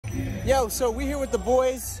Yo, so we here with the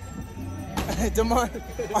boys.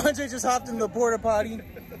 Andre just hopped in the porta potty.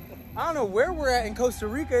 I don't know where we're at in Costa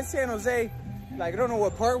Rica. It's San Jose. Like, I don't know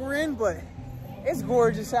what part we're in, but it's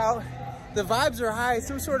gorgeous out. The vibes are high. It's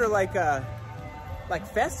some sort of like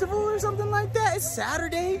festival or something like that. It's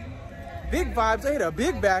Saturday. Big vibes. I hit a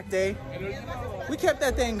big back day. We kept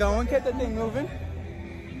that thing going, kept that thing moving.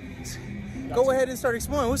 Go ahead and start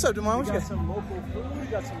exploring. What's up, Demond? We got some local food, we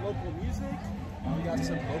got some local music, we got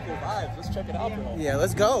some local vibes. Let's check it out, bro. Yeah,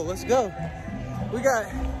 let's go, let's go. We got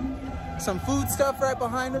some food stuff right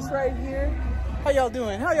behind us right here. How y'all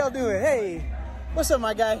doing? How y'all doing? Hey, what's up,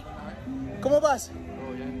 my guy? ¿Cómo vas?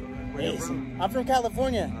 Oh, yeah. Where you from? I'm from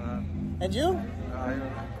California. And you?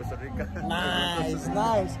 Costa Rica. Nice,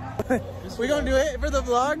 nice. We're gonna do it for the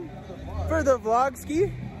vlog. For the vlog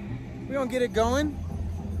ski. We're gonna get it going.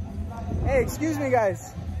 Hey, excuse me,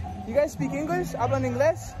 guys. You guys speak English? ¿Hablan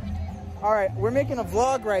inglés? All right, we're making a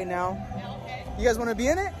vlog right now. You guys want to be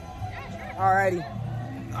in it? Yeah, sure. Alrighty.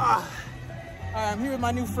 All right, I'm here with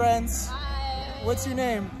my new friends. Hi. What's your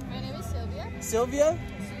name? My name is Sylvia. Sylvia?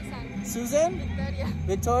 Susan. Susan? Victoria.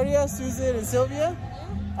 Victoria, Susan, and Sylvia?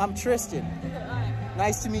 Yeah. I'm Tristan. Alright.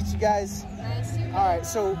 Nice to meet you guys. Nice to meet you. All right,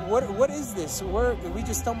 so what is this? We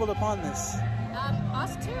just stumbled upon this.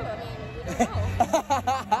 Us too. I mean, we don't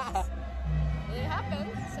know. It happened,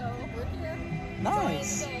 so we're here.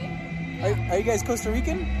 Nice. Enjoying the day. Are you guys Costa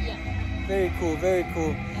Rican? Yeah. Very cool, very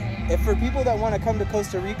cool. If for people that want to come to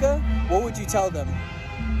Costa Rica, what would you tell them?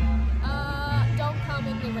 Don't come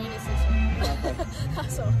in the rainy season. Okay.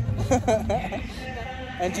 That's all.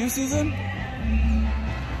 And you, Susan?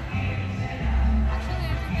 Actually,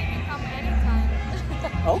 I think you can come anytime.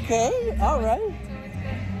 Okay, all right. So it's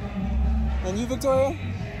good. And you, Victoria?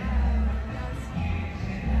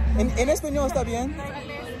 En español está bien.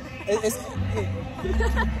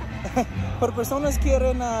 Por personas que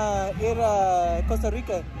quieren ir a Costa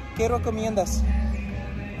Rica, ¿qué recomiendas?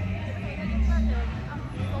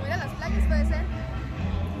 Como ir a las playas puede ser.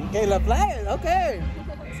 Okay, la playa. Okay.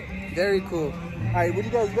 Very cool. All right, what do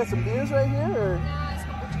you guys? You got some beers right here? Or? No, it's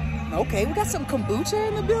kombucha. Okay, we got some kombucha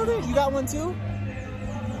in the building. You got one too?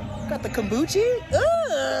 Got the kombucha?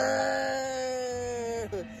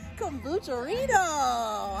 Kombucha-rito.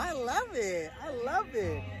 I love it. I love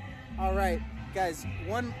it. All right, guys.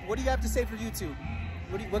 What do you have to say for YouTube?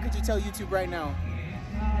 What could you tell YouTube right now?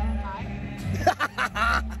 Hi.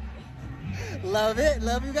 Love it.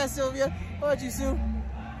 Love you guys, Sylvia. How about you, Sue?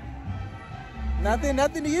 Nothing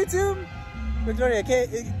to YouTube? Victoria, okay,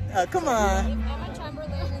 come on. If Emma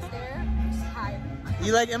Chamberlain is there, just hi.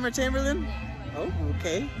 You like Emma Chamberlain? Yeah, Oh,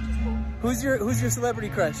 okay. she's cool. Who's your celebrity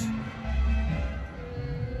crush?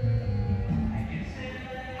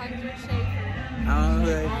 Hunter Schafer. Oh, Oh,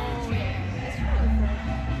 yeah. That's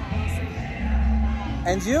really cool.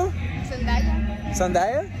 and you? Zendaya.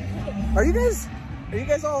 Zendaya? Are you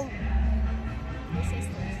guys all? My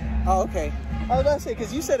sisters. Oh, okay. I was about to say,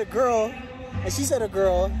 because you said a girl, and she said a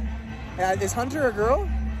girl. Is Hunter a girl?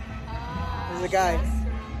 There's a guy. Yes.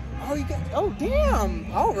 Oh, you got. Oh, damn.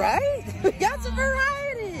 All right. We got some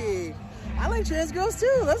variety. I like trans girls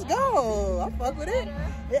too. Let's go. I'll fuck with it.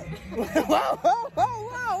 Yeah. Whoa, whoa, whoa,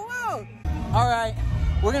 whoa, whoa. All right.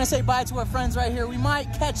 We're going to say bye to our friends right here. We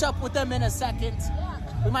might catch up with them in a second.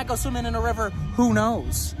 Yeah. We might go swimming in a river. Who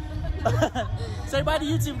knows? Say bye to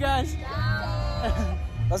YouTube, guys. Ciao.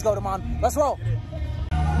 Let's go, Demond. Let's roll.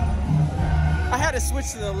 I had to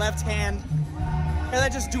switch to the left hand. And I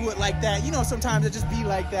just do it like that. You know, sometimes it just be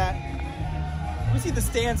like that. We see the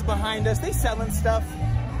stands behind us. They selling stuff.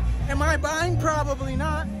 Am I buying? Probably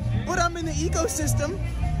not. But I'm in the ecosystem.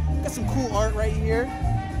 Got some cool art right here.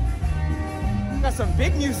 Got some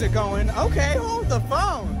big music going. Okay, hold the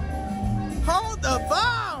phone. Hold the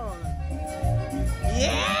phone.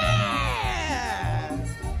 Yeah!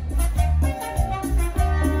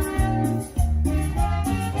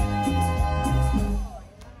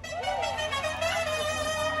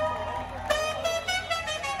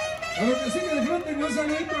 A lo que sigue de frente no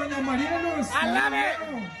sale doña Mariano. I love it.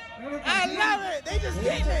 I love it. They just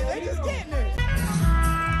getting it. They just getting it.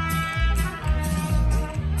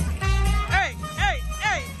 Hey, hey,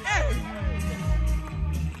 hey, hey.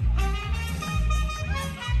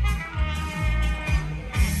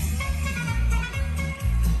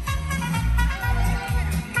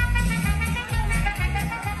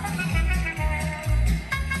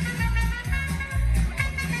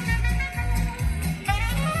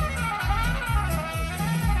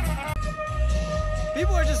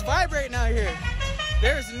 People are just vibrating out here.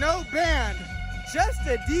 There's no band, just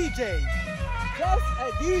a DJ. Just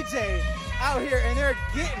a DJ out here, and they're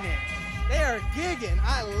getting it. They are gigging.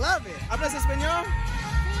 I love it. ¿Hablas español?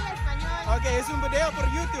 Sí, español. Ok, es un video por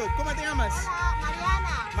YouTube. ¿Cómo te llamas? Hola,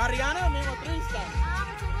 Mariana. Mariana, mismo Tristan.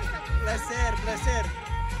 Mucho gusto. Placer, placer.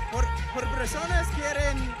 Por personas que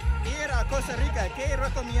quieren ir a Costa Rica, ¿qué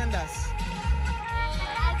recomiendas?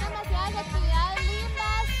 Hay demasiadas actividades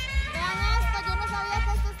lindas. Vean esto, yo no sabía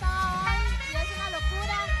que esto estaba hoy y es una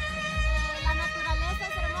locura. La naturaleza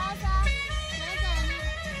es hermosa. Tienen que venir.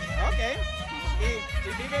 Ok. ¿Y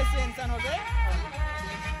vives en San José?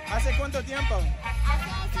 ¿Hace cuánto tiempo? Hace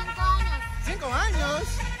 5 años. 5 años.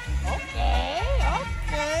 Ok.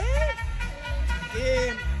 ¿Y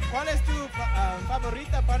cuál es tu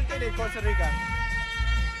favorita parte de Costa Rica?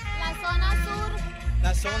 La zona sur.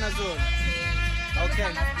 La zona sur. Donde Ok.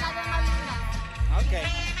 están las playas más lindas. Ok.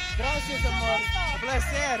 Gracias, amor.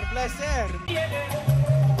 Placer, placer.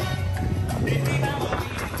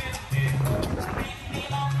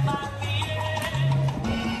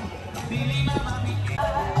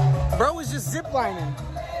 Bro was just ziplining.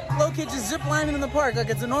 Little kid just ziplining in the park like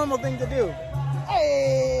it's a normal thing to do.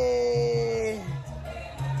 Hey!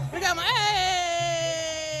 We got my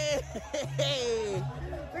hey!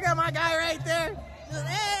 We got my guy right there. Just,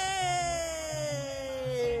 hey!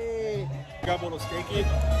 Got a little steaky.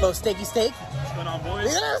 Little steaky steak. What's going on, We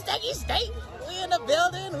boys? got a steaky steak. We in the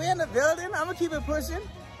building. We in the building. I'm gonna keep it pushing.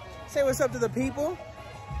 Say what's up to the people.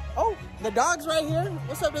 Oh, the dog's right here.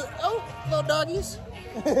 What's up to little doggies?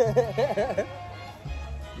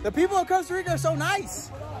 The people of Costa Rica are so nice.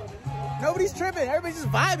 Nobody's tripping. Everybody's just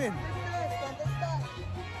vibing.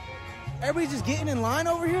 Everybody's just getting in line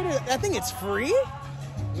over here. I think it's free.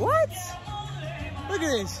 What? Look at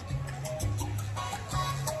this.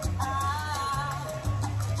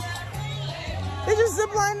 They just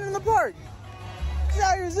ziplining in the park. Just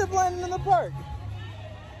out here ziplining in the park.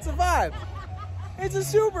 It's a vibe. It's a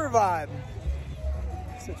super vibe.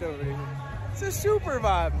 Switch over here. It's a super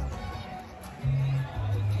vibe.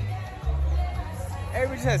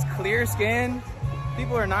 Everybody just has clear skin.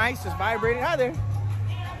 People are nice, just vibrating. Hi there.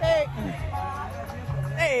 Hey.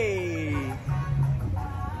 Hey.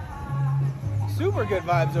 Super good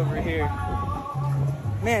vibes over here.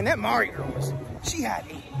 Man, that Mari girl she had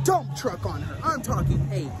a dump truck on her. I'm talking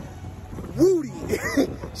a Woody.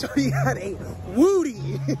 So he had a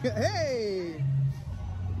Woody. Hey.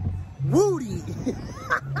 Woody.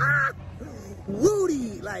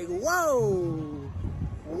 Woody. Like, whoa.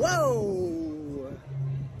 Whoa.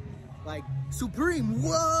 Like, supreme.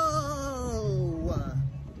 Whoa.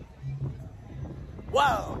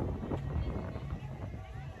 Whoa.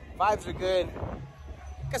 Vibes are good.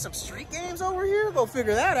 Got some street games over here. Go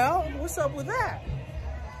figure that out. What's up with that?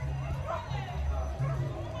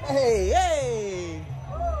 Hey, hey.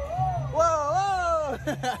 Whoa, whoa.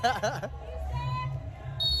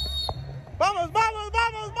 Vamos, vamos,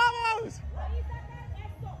 vamos, vamos.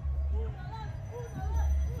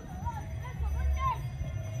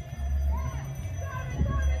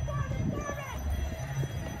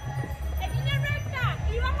 En línea recta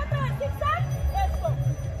y vamos a zigzag. Eso.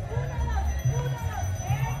 1, 2, 1, 2.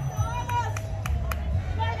 Eso, vamos.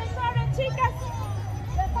 Sobre, chicas.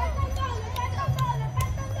 Le faltan 2, le faltan 2, le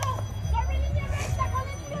faltan 2. Sobre línea recta, con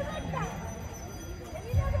línea recta. En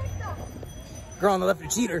línea recta. Girl on the left, a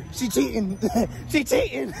cheater. She cheating. She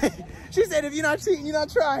cheating. She said, if you're not cheating, you're not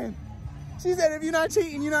trying. She said, if you're not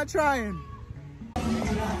cheating, you're not trying.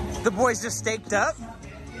 The boys just staked up.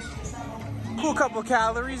 Cool couple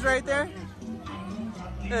calories right there.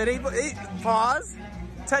 They pause.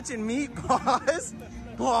 Touching meat. Pause.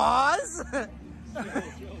 Pause.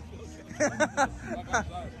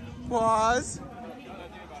 Pause.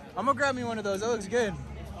 I'm gonna grab me one of those. That looks good.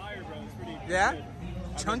 Yeah?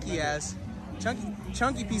 Chunky ass.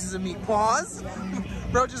 Chunky pieces of meat. Pause.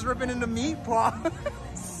 Bro just ripping into meat.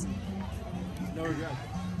 Pause. No regret.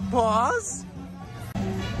 Pause.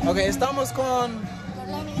 Ok, estamos con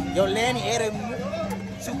Yoleni. Eres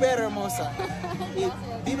súper hermosa. ¿Y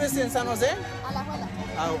vives en San José? Alajuela.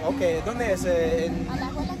 Ah, ok. ¿Dónde es? En...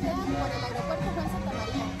 Alajuela queda por el aeropuerto Juan Santa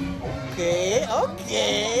María. Ok, ok.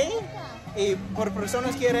 Y por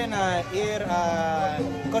personas que quieren ir a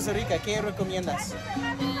Costa Rica, ¿qué recomiendas?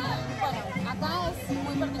 Bueno, acá es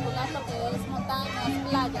muy particular lo que es montañas,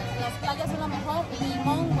 playas. Las playas son lo mejor.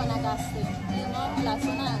 Limón, Guanacaste. Limón, la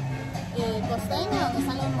zona costeña, donde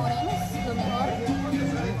están los morenos, lo mejor.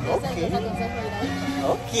 Ok. Les aconsejo ir ahí.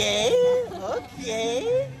 Ok, ok.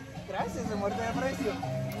 Gracias, amor, te aprecio.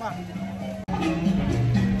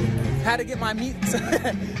 How to get my meat,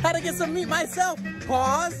 how to get some meat myself.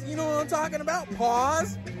 Pause, you know what I'm talking about?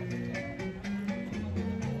 Pause.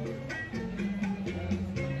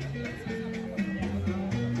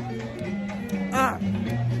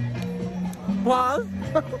 Pause.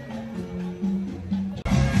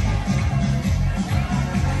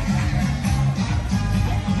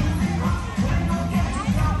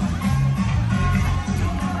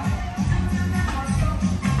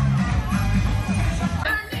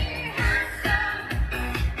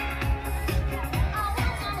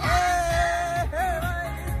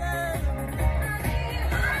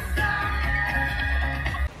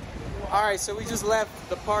 right, so we just left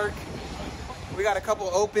the park. We got a couple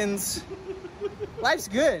opens. Life's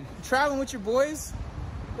good. Traveling with your boys,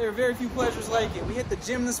 there are very few pleasures like it. We hit the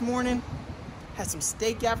gym this morning, had some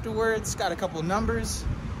steak afterwards, got a couple numbers.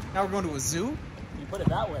 Now we're going to a zoo. You put it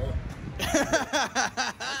that way.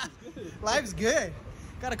 Life's good.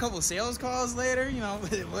 Got a couple sales calls later, you know,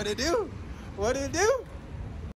 what it do? What it do?